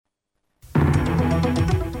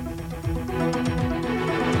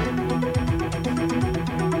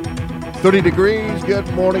30 degrees. Good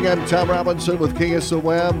morning. I'm Tom Robinson with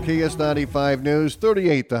KSOM, KS95 News.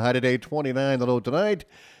 38 the high today, 29 the low tonight.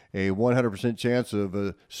 A 100% chance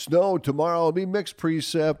of snow tomorrow. It'll be mixed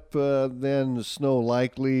precip, then snow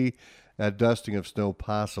likely, a dusting of snow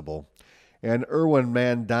possible. An Irwin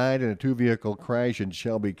man died in a two-vehicle crash in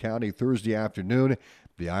Shelby County Thursday afternoon.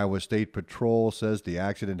 The Iowa State Patrol says the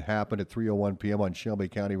accident happened at 3:01 p.m. on Shelby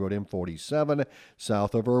County Road M47,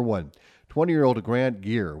 south of Irwin. 20-year-old Grant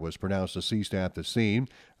Gear was pronounced deceased at the scene.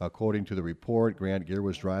 According to the report, Grant Gear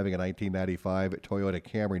was driving a 1995 Toyota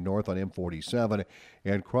Camry north on M47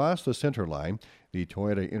 and crossed the center line. The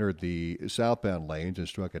Toyota entered the southbound lanes and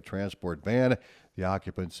struck a transport van. The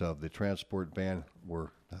occupants of the transport van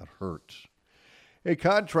were not hurt. A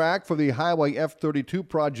contract for the Highway F-32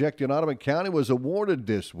 project in Ottawa County was awarded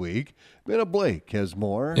this week. Minna Blake has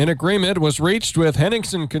more. An agreement was reached with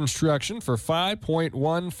Henningsen Construction for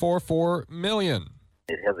 $5.144 million.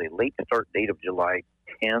 It has a late start date of July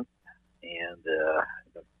 10th, and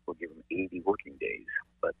we'll give them 80 working days.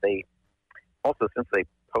 But they also, since they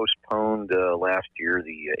postponed last year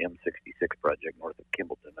the M66 project north of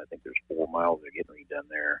Kimballton, I think there's 4 miles they're getting redone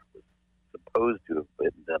there. It was supposed to have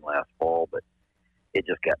been done last fall, but it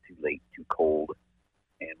just got too late, too cold,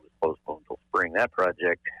 and was postponed until spring. That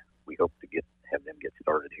project, we hope to have them get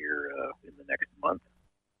started here in the next month.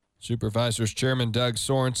 Supervisors Chairman Doug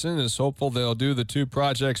Sorensen is hopeful they'll do the two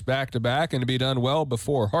projects back-to-back and to be done well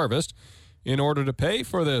before harvest. In order to pay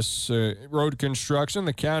for this road construction,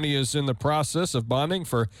 the county is in the process of bonding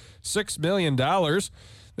for $6 million.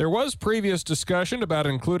 There was previous discussion about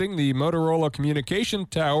including the Motorola communication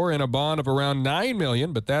tower in a bond of around $9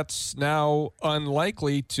 million, but that's now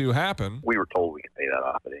unlikely to happen. We were told we could pay that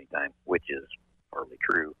off at any time, which is partly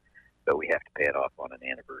true, but we have to pay it off on an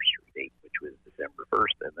anniversary date, which was December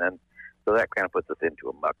 1st. And then, so that kind of puts us into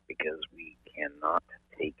a muck because we cannot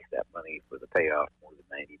take that money for the payoff more than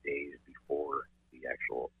 90 days before the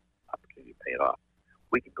actual opportunity to pay it off.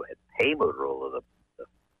 We can go ahead and pay Motorola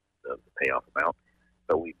the payoff amount,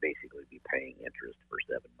 but we'd basically be paying interest for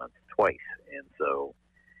 7 months twice. And so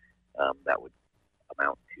that would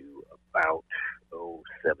amount to about,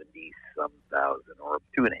 70-some thousand or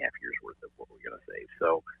 2.5 years worth of what we're going to save.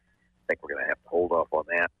 So I think we're going to have to hold off on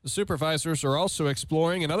that. The supervisors are also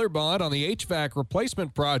exploring another bond on the HVAC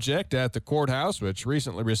replacement project at the courthouse, which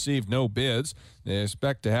recently received no bids. They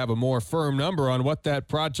expect to have a more firm number on what that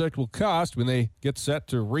project will cost when they get set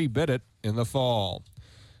to rebid it in the fall.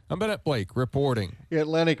 I'm Bennett Blake reporting.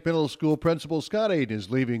 Atlantic Middle School Principal Scott Aiden is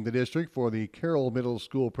leaving the district for the Carroll Middle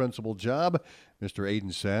School principal job. Mr.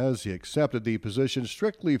 Aiden says he accepted the position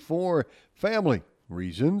strictly for family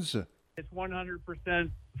reasons. It's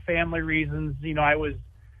 100% family reasons. You know, I was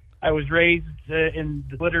raised in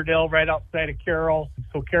Litterdale, right outside of Carroll.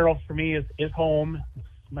 So Carroll for me is home.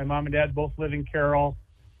 My mom and dad both live in Carroll.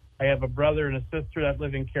 I have a brother and a sister that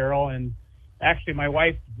live in Carroll. And actually, my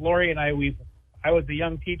wife Lori and I was a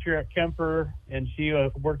young teacher at Kemper, and she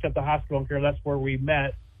worked at the hospital in Carroll. That's where we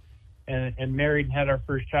met and married and had our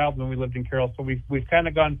first child when we lived in Carroll. So we've kind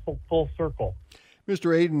of gone full circle.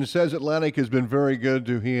 Mr. Aiden says Atlantic has been very good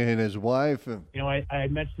to he and his wife. You know, I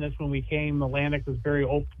mentioned this when we came. Atlantic was very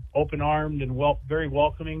open-armed and very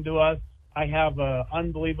welcoming to us. I have an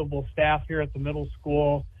unbelievable staff here at the middle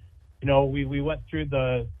school. You know, we went through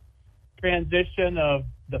the transition of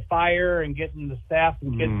the fire and getting the staff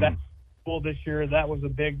and kids back to school this year. That was a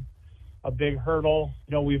big hurdle.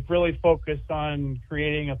 You know, we've really focused on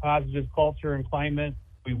creating a positive culture and climate.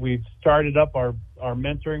 We've started up our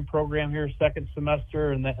mentoring program here second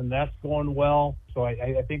semester, and that's going well. So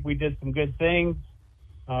I think we did some good things.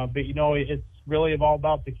 But, you know, it's really all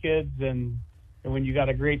about the kids, and when you got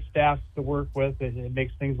a great staff to work with, it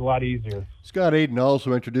makes things a lot easier. Scott Aiden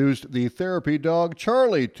also introduced the therapy dog,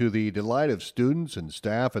 Charlie, to the delight of students and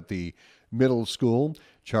staff at the middle school.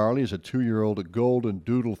 Charlie is a 2-year-old golden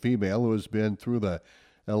doodle female who has been through the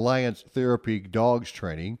Alliance Therapy Dogs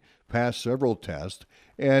training, passed several tests,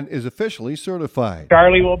 and is officially certified.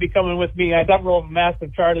 Charlie will be coming with me. I thought real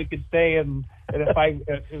massive Charlie could stay, and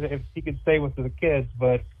if he could stay with the kids,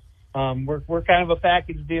 but we're kind of a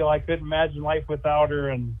package deal. I couldn't imagine life without her,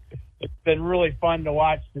 and it's been really fun to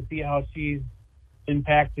watch to see how she's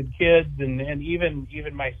impacted kids and even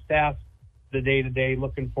my staff the day-to-day.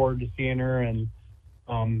 Looking forward to seeing her, and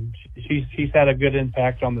she's had a good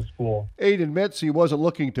impact on the school. Aiden admits he wasn't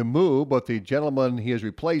looking to move, but the gentleman he is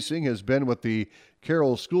replacing has been with the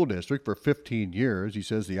Carroll School District for 15 years. He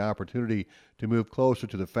says the opportunity to move closer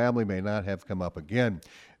to the family may not have come up again.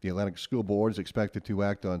 The Atlantic School Board is expected to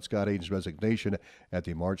act on Scott Aiden's resignation at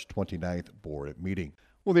the March 29th board meeting.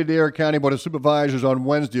 Well, the Adair County Board of Supervisors on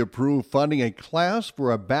Wednesday approved funding a class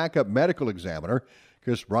for a backup medical examiner.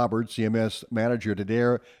 Chris Roberts, CMS manager at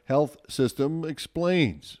Adair Health System,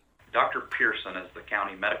 explains. Dr. Pearson is the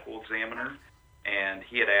county medical examiner, and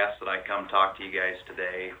he had asked that I come talk to you guys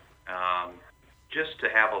today just to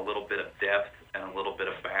have a little bit of depth and a little bit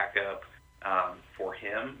of backup for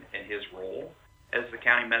him in his role as the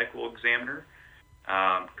county medical examiner.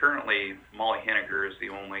 Currently, Molly Henniger is the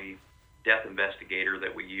only death investigator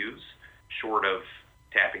that we use, short of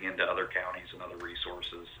tapping into other counties and other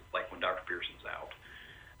resources, like when Dr. Pearson's out.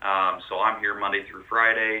 So I'm here Monday through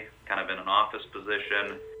Friday, kind of in an office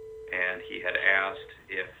position, and he had asked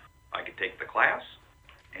if I could take the class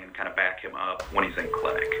and kind of back him up when he's in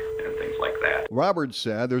clinic and things like that. Roberts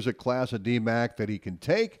said there's a class at DMAC that he can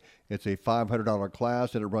take. It's a $500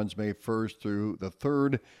 class, and it runs May 1st through the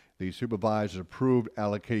 3rd. The supervisors approved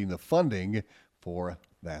allocating the funding for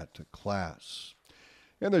that class.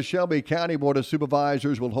 And the Shelby County Board of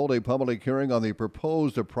Supervisors will hold a public hearing on the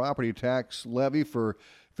proposed property tax levy for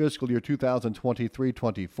fiscal year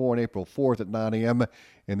 2023-24 on April 4th at 9 a.m.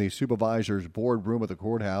 in the supervisors' boardroom at the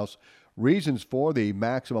courthouse. Reasons for the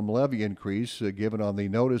maximum levy increase given on the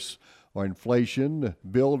notice are inflation,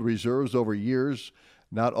 build reserves over years,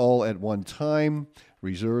 not all at one time,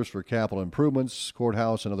 reserves for capital improvements,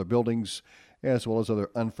 courthouse and other buildings, as well as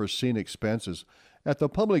other unforeseen expenses. At the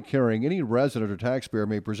public hearing, any resident or taxpayer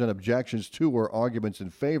may present objections to or arguments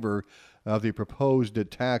in favor of the proposed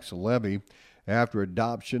tax levy. After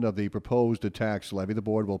adoption of the proposed tax levy, the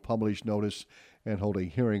board will publish notice and hold a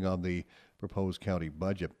hearing on the proposed county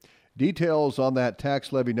budget. Details on that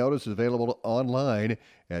tax levy notice is available online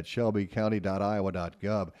at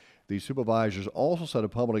shelbycounty.iowa.gov. The supervisors also set a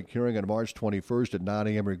public hearing on March 21st at 9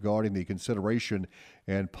 a.m. regarding the consideration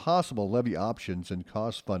and possible levy options and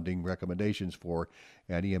cost funding recommendations for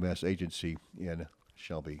an EMS agency in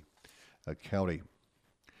Shelby County.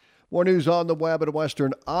 More news on the web at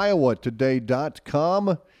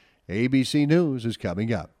westerniowatoday.com. ABC News is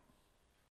coming up.